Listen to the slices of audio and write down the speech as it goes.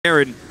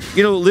And,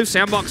 you know, Live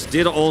Sandbox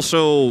did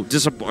also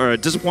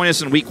disappoint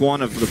us in week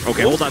 1 of the...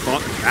 Okay, hold that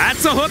thought.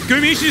 That's a hook.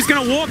 Gumayusi is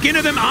going to walk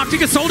into them. Arctic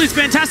Assault is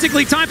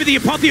fantastically timed, but the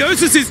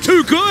Apotheosis is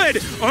too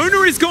good.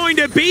 Owner is going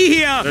to be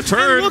here. The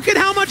turn. And look at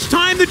how much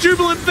time the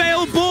Jubilant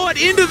Veil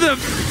bought into the...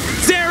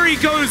 Zeri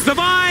goes the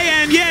Vi,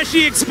 and yeah,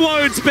 she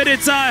explodes, but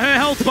it's her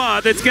health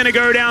bar that's going to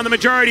go down the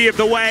majority of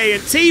the way.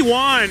 And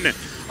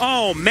T1,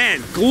 oh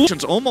man.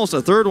 It's almost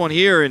a third one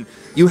here, and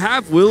you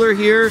have Willer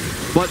here,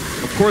 but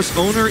of course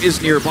Owner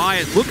is nearby.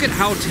 And look at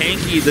how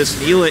tanky this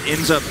Neela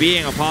ends up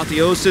being.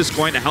 Apotheosis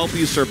going to help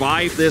you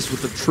survive this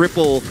with the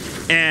triple,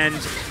 and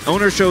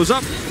Owner shows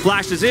up,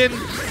 flashes in.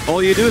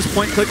 All you do is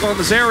point-click on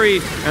the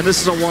Zeri, and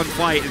this is a one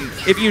fight. And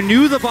if you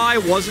knew the Vi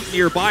wasn't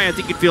nearby, I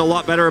think you'd feel a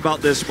lot better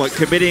about this, but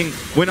committing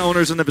when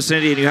Owner's in the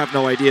vicinity and you have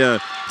no idea,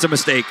 it's a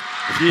mistake.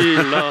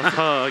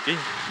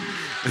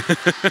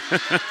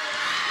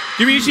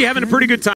 Gumayusi having a pretty good time.